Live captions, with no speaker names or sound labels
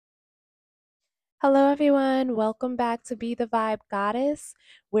Hello, everyone. Welcome back to Be the Vibe Goddess,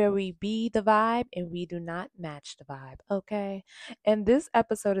 where we be the vibe and we do not match the vibe, okay? And this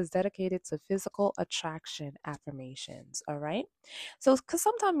episode is dedicated to physical attraction affirmations, all right? So, because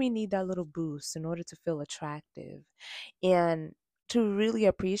sometimes we need that little boost in order to feel attractive and to really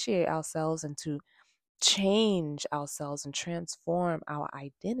appreciate ourselves and to change ourselves and transform our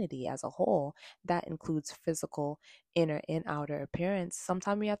identity as a whole. That includes physical, inner, and outer appearance.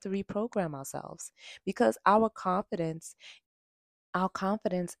 Sometimes we have to reprogram ourselves because our confidence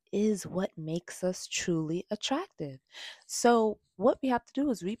is what makes us truly attractive. So, what we have to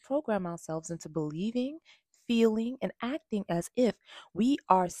do is reprogram ourselves into believing, feeling, and acting as if we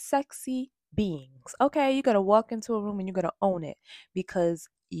are sexy beings. Okay, you got to walk into a room and you got to own it because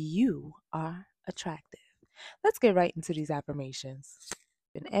you are attractive. Let's get right into these affirmations.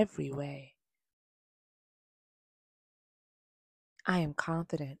 In every way, I am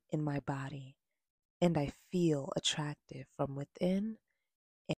confident in my body and I feel attractive from within.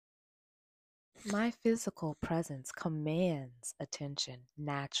 My physical presence commands attention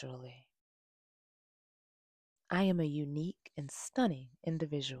naturally. I am a unique and stunning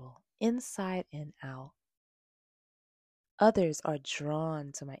individual, inside and out. Others are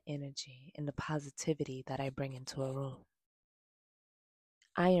drawn to my energy and the positivity that I bring into a room.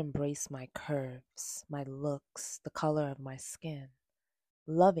 I embrace my curves, my looks, the color of my skin,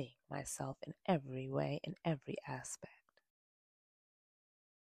 loving myself in every way, in every aspect.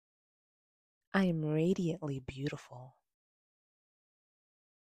 I am radiantly beautiful.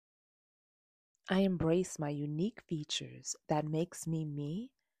 I embrace my unique features that makes me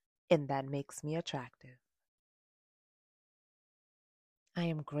me and that makes me attractive. I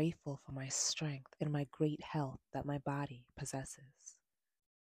am grateful for my strength and my great health that my body possesses.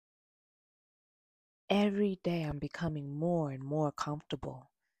 Every day I'm becoming more and more comfortable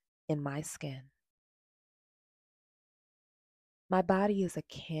in my skin. My body is a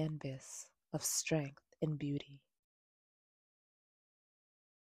canvas of strength and beauty.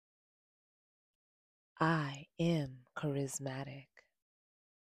 I am charismatic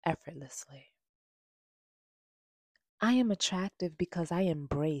effortlessly. I am attractive because I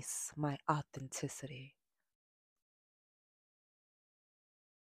embrace my authenticity.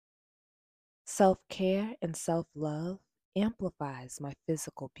 Self-care and self-love amplifies my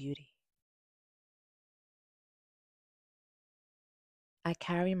physical beauty. I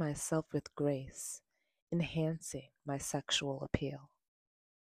carry myself with grace, enhancing my sexual appeal.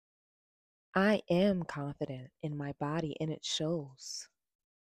 I am confident in my body and it shows.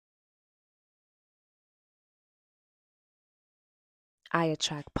 I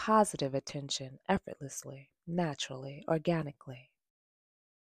attract positive attention effortlessly, naturally, organically.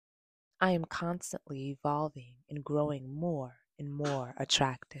 I am constantly evolving and growing more and more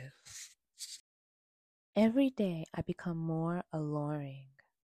attractive. Every day I become more alluring.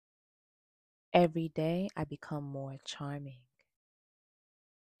 Every day I become more charming.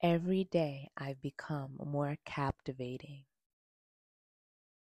 Every day I become more captivating.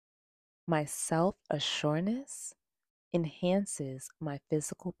 My self-assuredness enhances my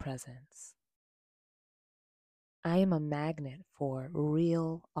physical presence. I am a magnet for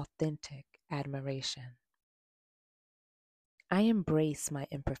real, authentic admiration. I embrace my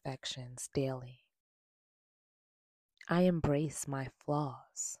imperfections daily. I embrace my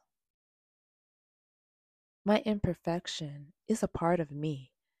flaws. My imperfection is a part of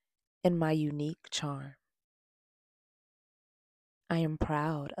me and my unique charm. I am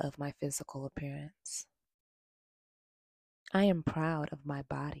proud of my physical appearance. I am proud of my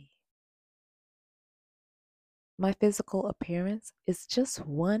body. My physical appearance is just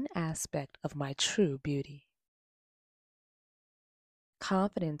one aspect of my true beauty.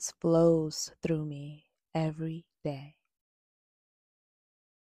 Confidence flows through me every day.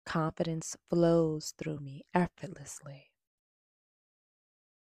 Confidence flows through me effortlessly.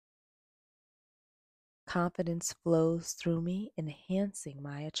 Confidence flows through me, enhancing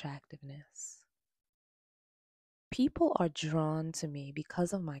my attractiveness. People are drawn to me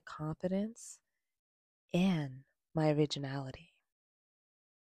because of my confidence and my originality.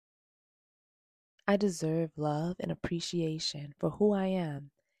 I deserve love and appreciation for who I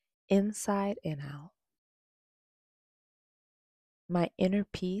am, inside and out. My inner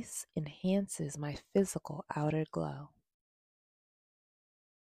peace enhances my physical outer glow.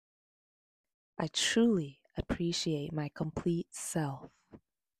 I truly appreciate my complete self.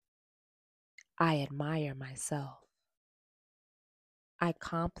 I admire myself. I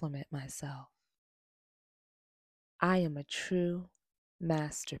compliment myself. I am a true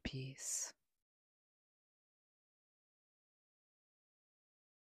masterpiece.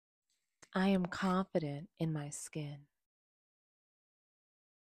 I am confident in my skin.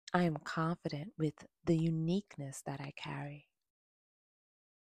 I am confident with the uniqueness that I carry.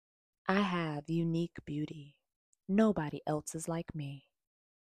 I have unique beauty. Nobody else is like me.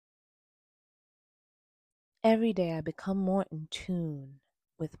 Every day I become more in tune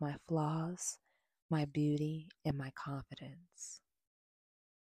with my flaws, my beauty, and my confidence.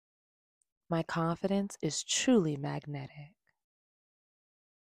 My confidence is truly magnetic.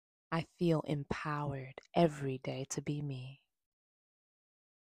 I feel empowered every day to be me.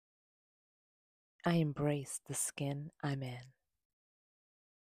 I embrace the skin I'm in.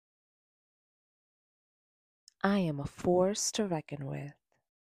 I am a force to reckon with.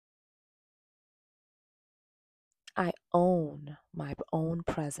 I own my own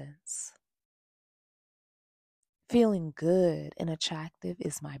presence. Feeling good and attractive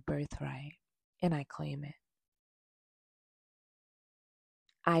is my birthright, and I claim it.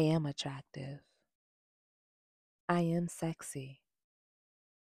 I am attractive. I am sexy.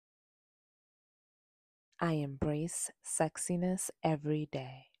 I embrace sexiness every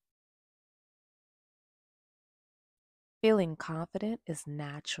day. Feeling confident is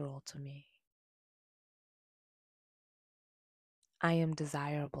natural to me. I am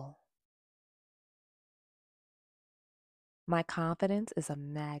desirable. My confidence is a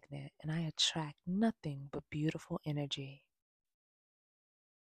magnet and I attract nothing but beautiful energy.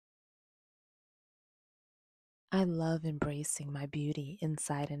 I love embracing my beauty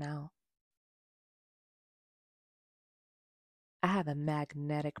inside and out. I have a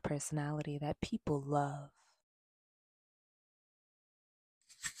magnetic personality that people love.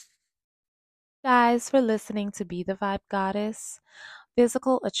 Guys, for listening to Be the Vibe Goddess,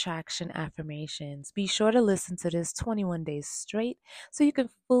 Physical Attraction Affirmations. Be sure to listen to this 21 days straight so you can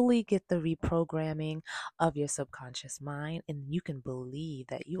fully get the reprogramming of your subconscious mind and you can believe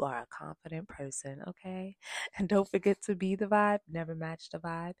that you are a confident person, okay? And don't forget to be the vibe, never match the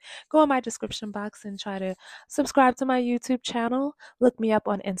vibe. Go in my description box and try to subscribe to my YouTube channel. Look me up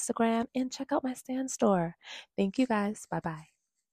on Instagram and check out my stand store. Thank you guys. Bye bye.